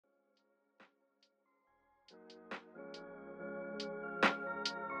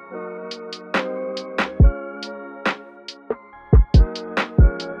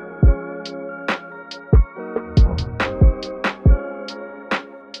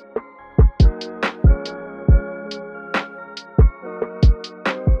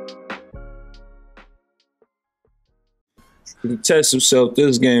He tests himself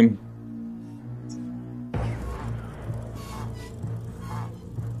this game.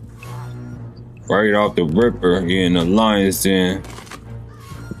 Right off the ripper, he in the Lions Den.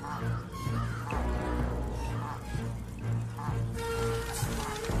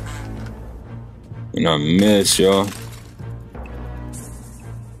 And I miss, y'all.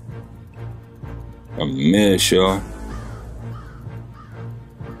 I miss, y'all.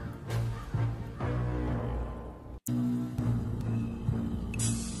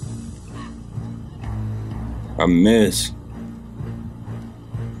 I miss.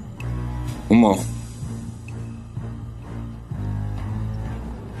 Come on.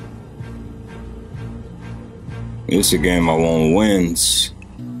 This is a game I want wins.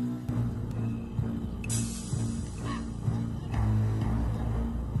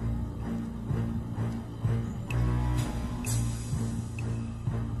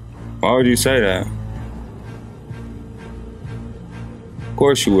 Why would you say that? Of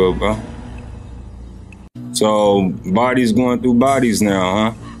course you will, bro. So, bodies going through bodies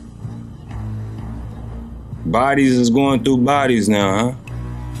now, huh? Bodies is going through bodies now, huh?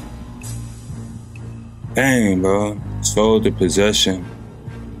 Dang, bro. Sold the possession.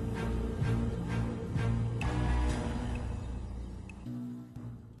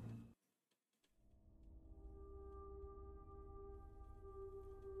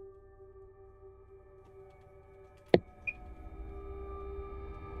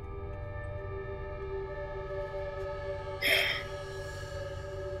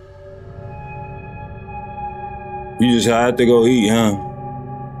 You just had to go eat, huh?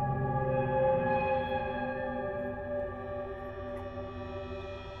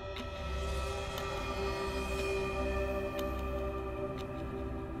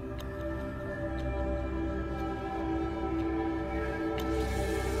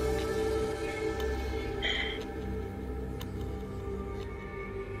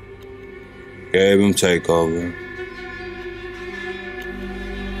 Gave him takeover.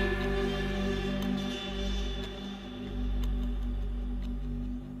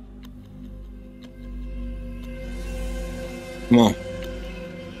 Come on.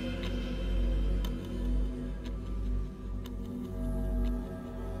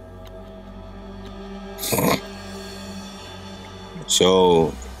 I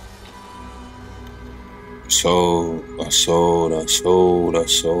sold.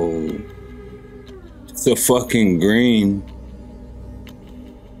 It's a fucking green.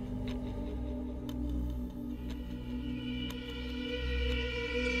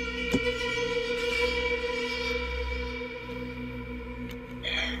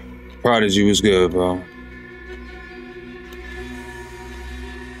 Prodigy was good, bro.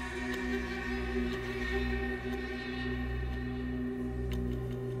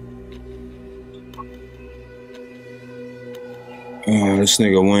 Oh, this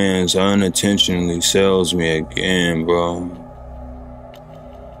nigga wins. Unintentionally sells me again, bro.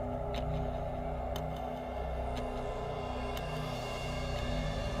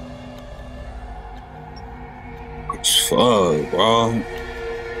 Fuck, bro.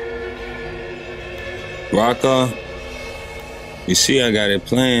 Rocka, you see I got it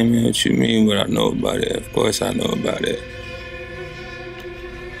playing, man. What you mean? What I know about it? Of course I know about it.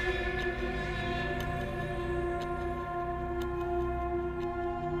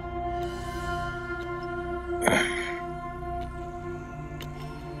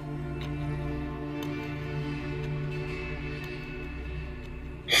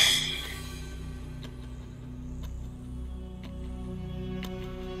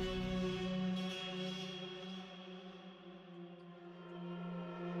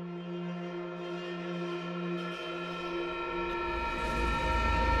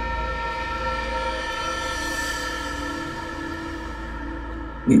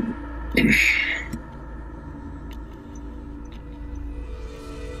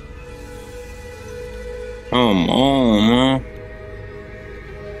 Come on, man.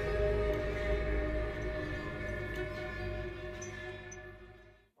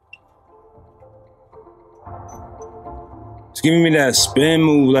 It's giving me that spin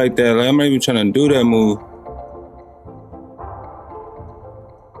move like that. Like, I'm not even trying to do that move.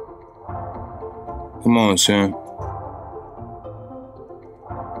 Come on, son.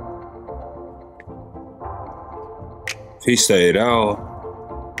 If he stayed out.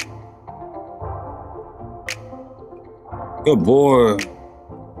 Good boy.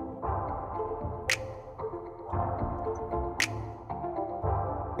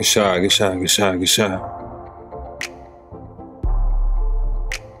 Good shot, good shot, good shot, good shot.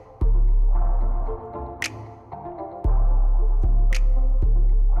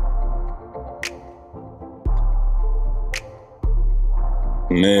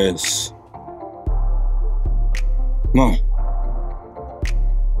 Miss. Come on.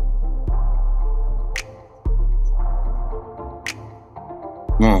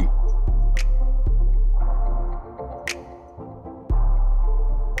 Come on.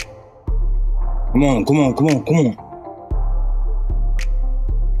 Come on, come on, come on, come on.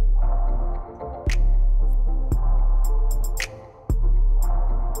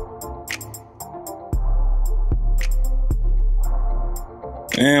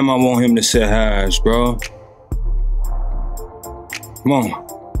 Damn, I want him to set highs, bro. Come on.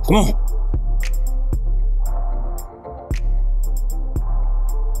 Come on.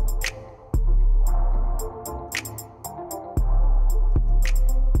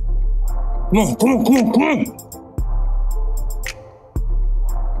 Come on, come on, come on, come on.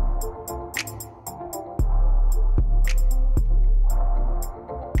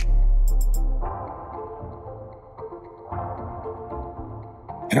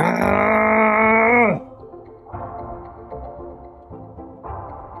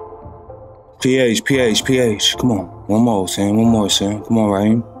 PH. Come on. One more, Sam. One more, Sam. Come on,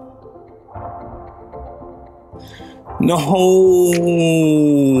 Raheem. No.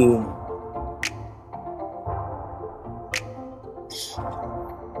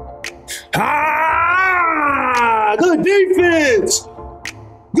 Ah! Good defense.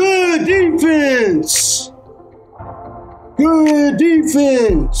 Good defense. Good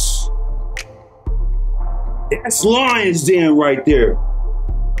defense. That's Lions Den right there.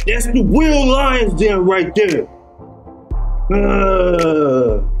 That's the real Lions Den right there.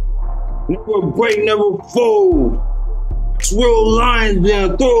 Never break, never fold. It's real Lions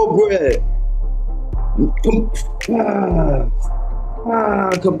Den, thoroughbred.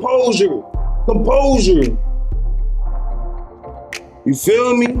 Composure. Composure. You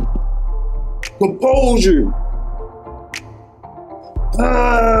feel me? Composure.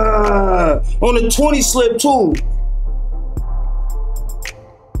 On the 20 slip too.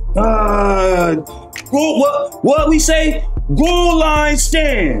 What we say? Goal line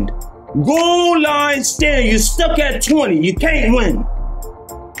stand. Goal line stand. You're stuck at 20. You can't win.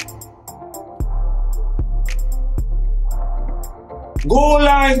 Goal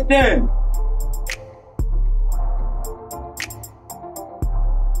line stand.